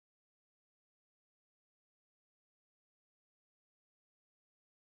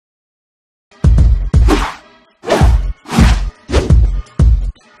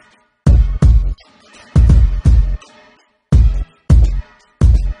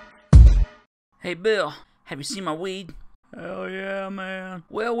Hey, Bill, have you seen my weed? Hell yeah, man.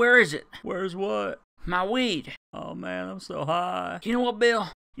 Well, where is it? Where's what? My weed. Oh, man, I'm so high. You know what, Bill?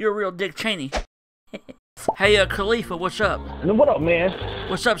 You're a real Dick Cheney. Hey, Khalifa, what's up? What up, man?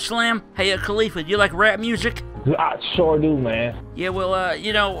 What's up, Slim? Hey, Khalifa, do you like rap music? I sure do, man. Yeah, well,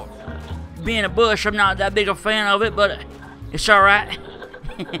 you know, being a Bush, I'm not that big a fan of it, but it's alright.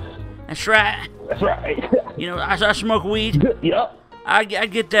 That's right. That's right. You know, I smoke weed. Yup. I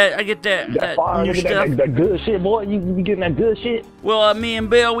get that new stuff. That good shit, boy. You be getting that good shit. Well, me and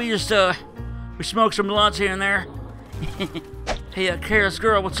Bill, we just we smoke some blunts here and there. Hey, Kara's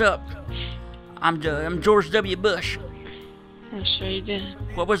girl, what's up? I'm George W. Bush. I'm sure you did.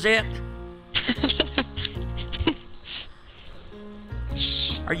 What was that?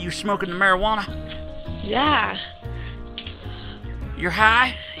 Are you smoking the marijuana? Yeah. You're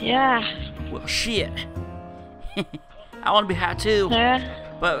high? Yeah. Well, shit. I want to be high too. Yeah?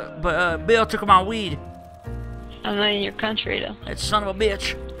 But Bill took my weed. I'm not in your country, though. That son of a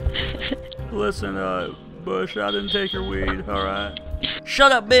bitch. Listen, Bush, I didn't take your weed, alright?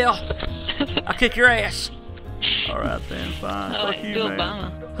 Shut up, Bill. I'll kick your ass. Alright then, fine. Oh, Fuck you, Bill man.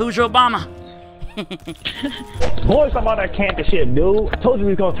 Obama. Who's Obama? Boy, talking about that camping shit, dude. I told you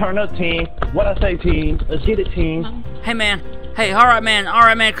we was gonna turn up, team. What I say, team? Let's get it, team. Hey, man. Hey, alright, man,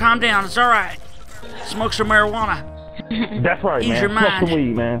 calm down. It's alright. Smoke some marijuana. That's right, Ease man. your Smoke mind. some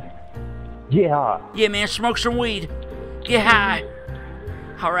weed, man. Yeah. Yeah, man, smoke some weed. Get high.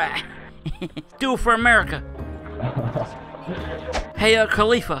 Alright. Do it for America. Hey,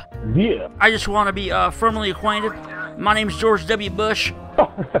 Khalifa. Yeah. I just want to be firmly acquainted. My name's George W. Bush.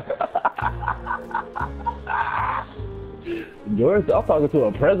 George, I'm talking to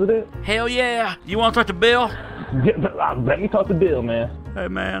a president. Hell yeah. You want to talk to Bill? Let me talk to Bill, man. Hey,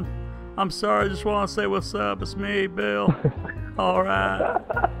 man. I'm sorry, I just want to say what's up. It's me, Bill. Alright.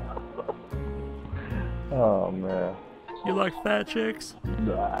 Oh, man. You like fat chicks?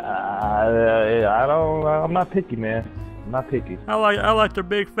 I don't. I'm not picky, man. I'm not picky. I like their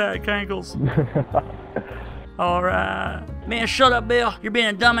big fat cankles. Alright. Man, shut up, Bill. You're being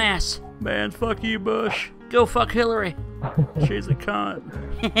a dumbass. Man, fuck you, Bush. Go fuck Hillary. She's a cunt.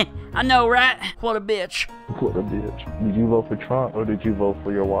 I know, right? What a bitch. What a bitch. Did you vote for Trump or did you vote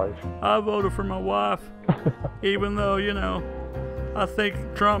for your wife? I voted for my wife, even though, you know, I think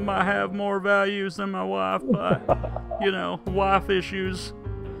Trump might have more values than my wife, but, you know, wife issues.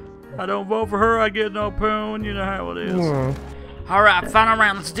 I don't vote for her, I get no poon, you know how it is. Alright, final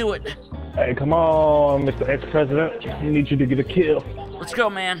round. Let's do it. Hey, come on, Mr. Ex-President. We need you to get a kill. Let's go,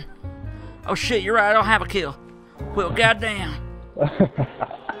 man. Oh, shit, you're right. I don't have a kill. Well, goddamn.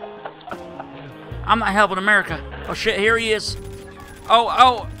 I'm not helping America. Oh, shit, here he is.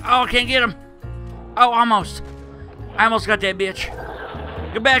 Oh, I can't get him. Oh, almost. I almost got that bitch.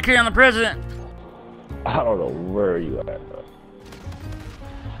 Get back here on the president. I don't know where you at, bro.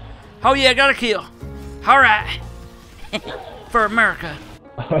 Oh, yeah, got a kill. All right. For America.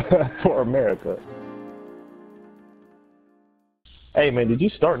 For America. Hey, man, did you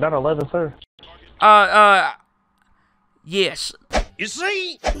start 9/11, sir? Yes. You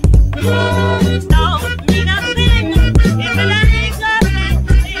see?